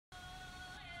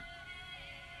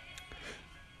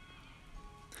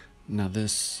Now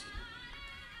this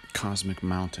cosmic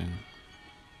mountain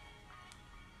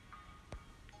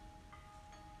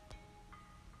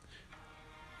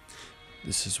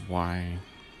this is why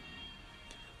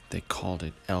they called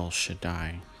it El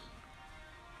Shaddai,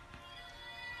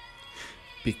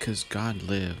 because God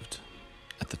lived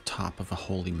at the top of a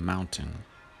holy mountain,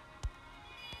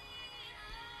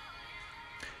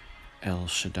 El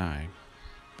Shaddai.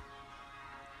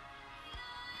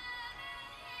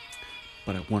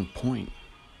 But at one point,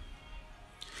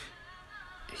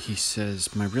 he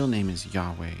says, my real name is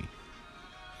Yahweh.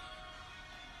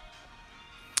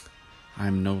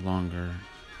 I'm no longer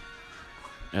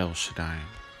El Shaddai.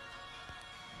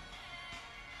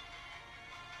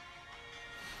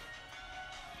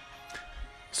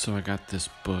 So I got this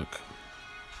book.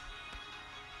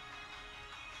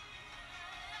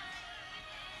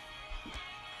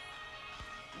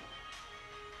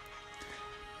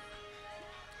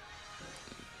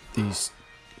 These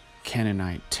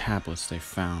Caananite tablets they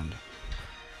found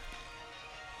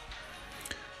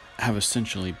have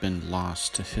essentially been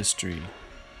lost to history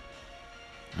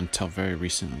until very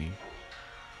recently.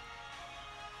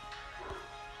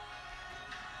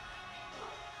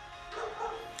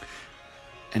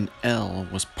 And El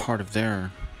was part of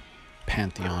their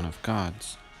pantheon of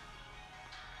gods,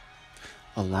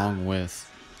 along with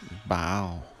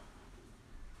Baal.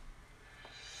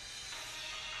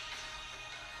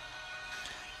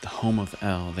 The home of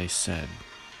El, they said,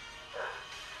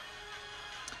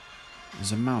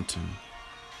 is a mountain.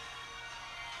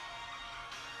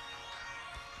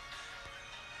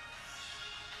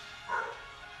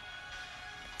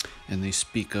 And they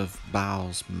speak of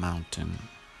Baal's mountain.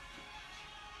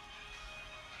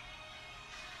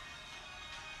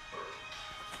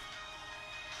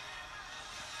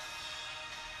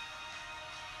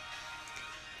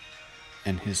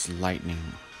 And his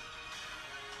lightning.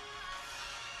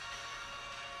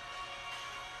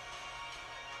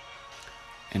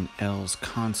 And El's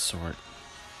consort,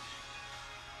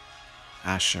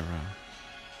 Asherah,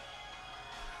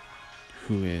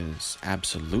 who is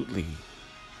absolutely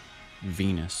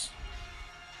Venus.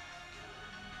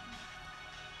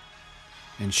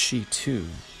 And she too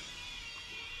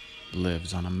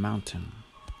lives on a mountain.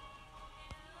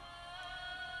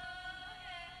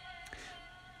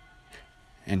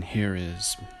 And here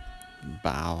is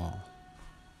Baal,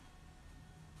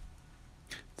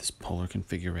 this polar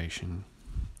configuration,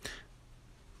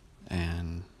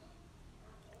 and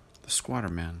the squatter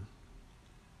man.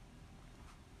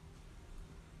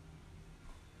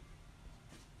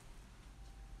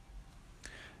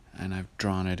 And I've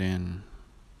drawn it in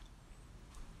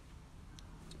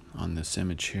on this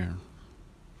image here.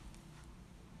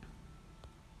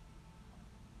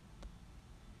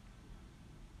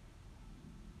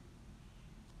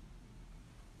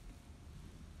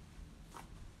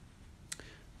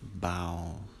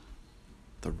 Baal,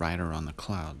 the rider on the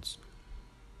clouds.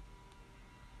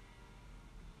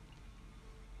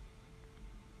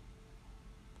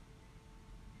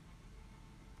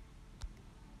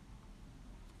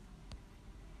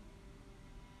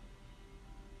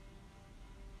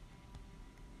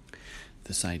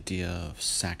 This idea of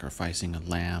sacrificing a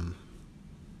lamb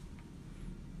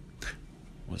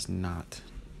was not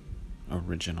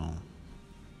original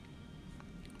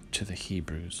to the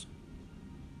Hebrews.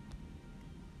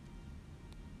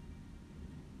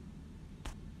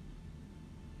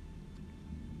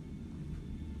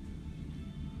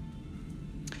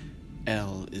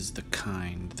 El is the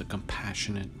kind, the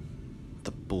compassionate,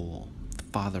 the bull, the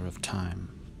father of time.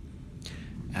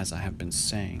 As I have been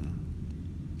saying,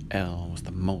 El was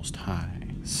the Most High,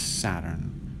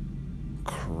 Saturn,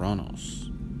 Kronos,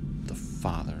 the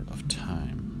father of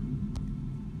time.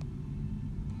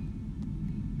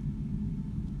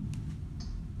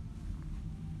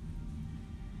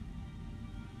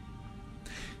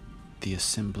 The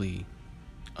assembly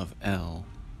of El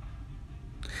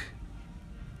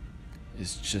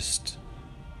is just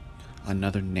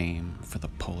another name for the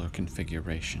polar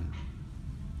configuration.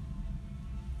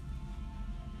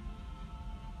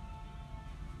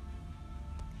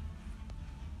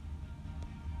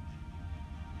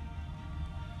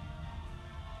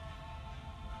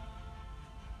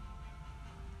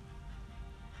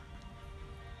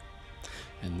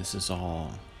 And this is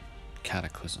all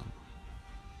cataclysm.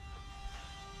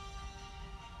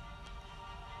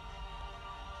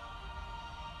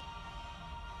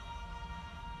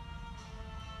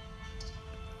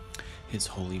 His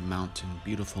holy mountain,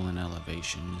 beautiful in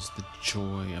elevation, is the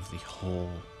joy of the whole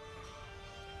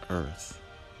earth.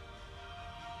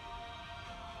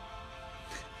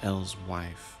 El's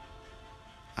wife,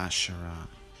 Asherah,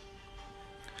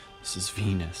 This is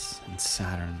Venus and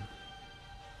Saturn.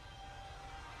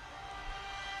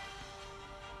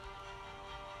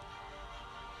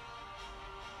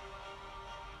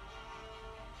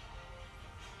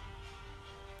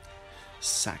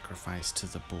 Sacrifice to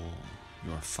the bull,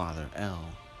 your father El.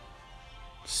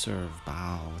 Serve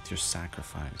Baal with your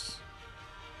sacrifice.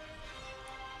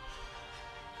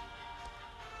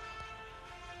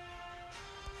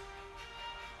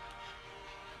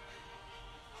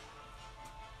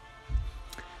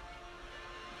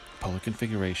 Polar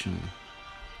configuration,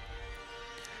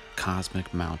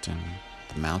 cosmic mountain,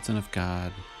 the mountain of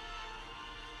God,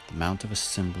 the mount of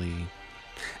assembly,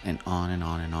 and on and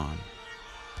on and on.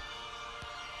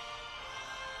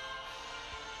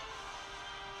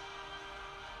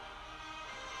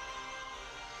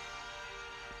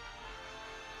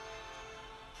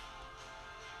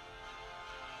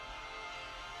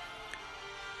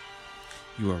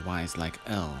 You are wise like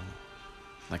El,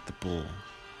 like the bull.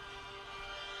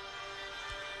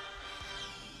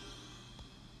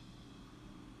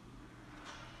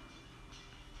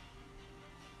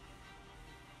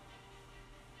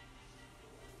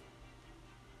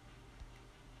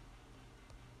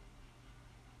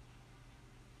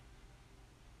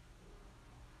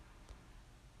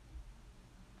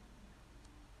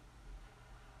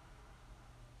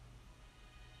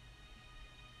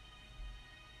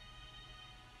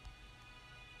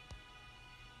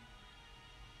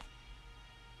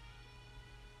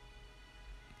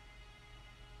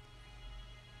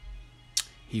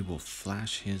 He will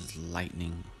flash his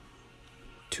lightning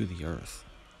to the earth.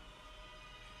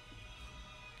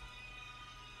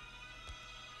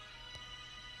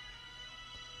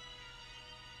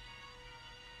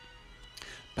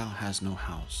 Baal has no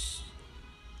house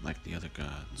like the other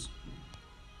gods.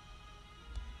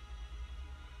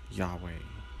 Yahweh,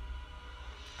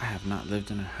 I have not lived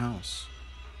in a house.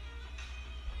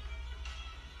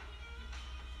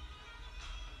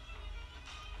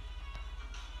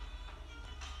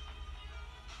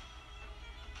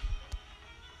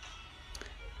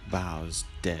 Baal is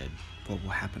dead. What will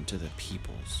happen to the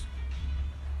peoples?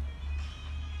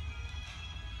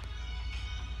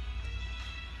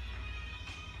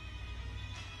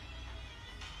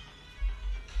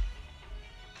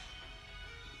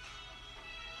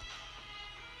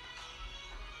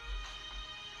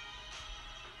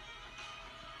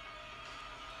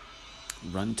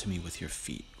 Run to me with your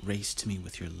feet, race to me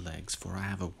with your legs, for I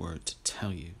have a word to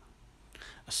tell you,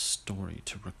 a story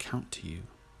to recount to you,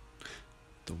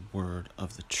 the word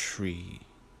of the tree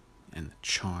and the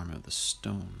charm of the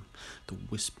stone, the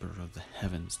whisper of the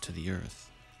heavens to the earth,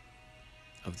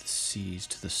 of the seas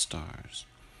to the stars.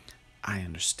 I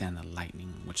understand the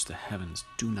lightning which the heavens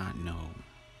do not know,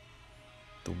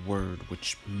 the word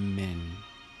which men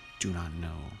do not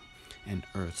know, and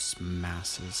earth's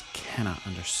masses cannot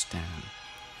understand.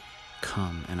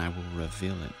 Come, and I will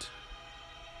reveal it.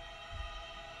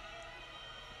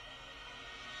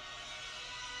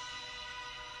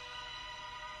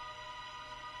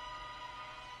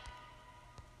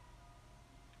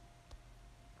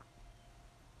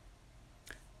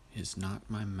 Is not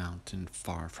my mountain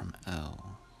far from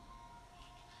El?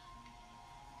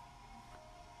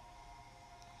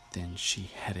 Then she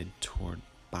headed toward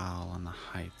Baal on the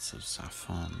heights of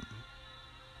Zaphon.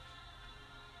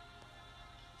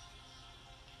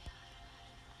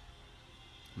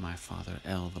 My father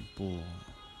El the bull.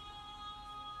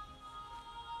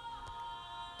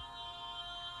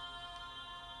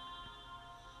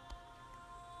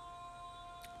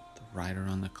 The rider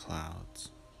on the clouds.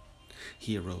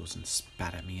 He arose and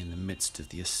spat at me in the midst of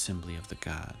the assembly of the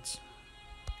gods.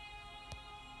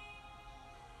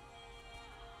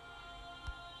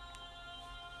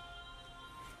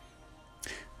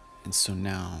 And so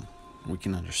now we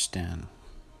can understand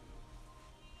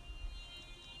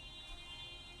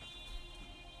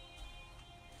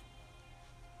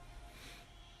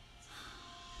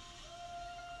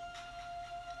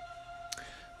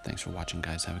Thanks for watching,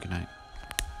 guys. Have a good night.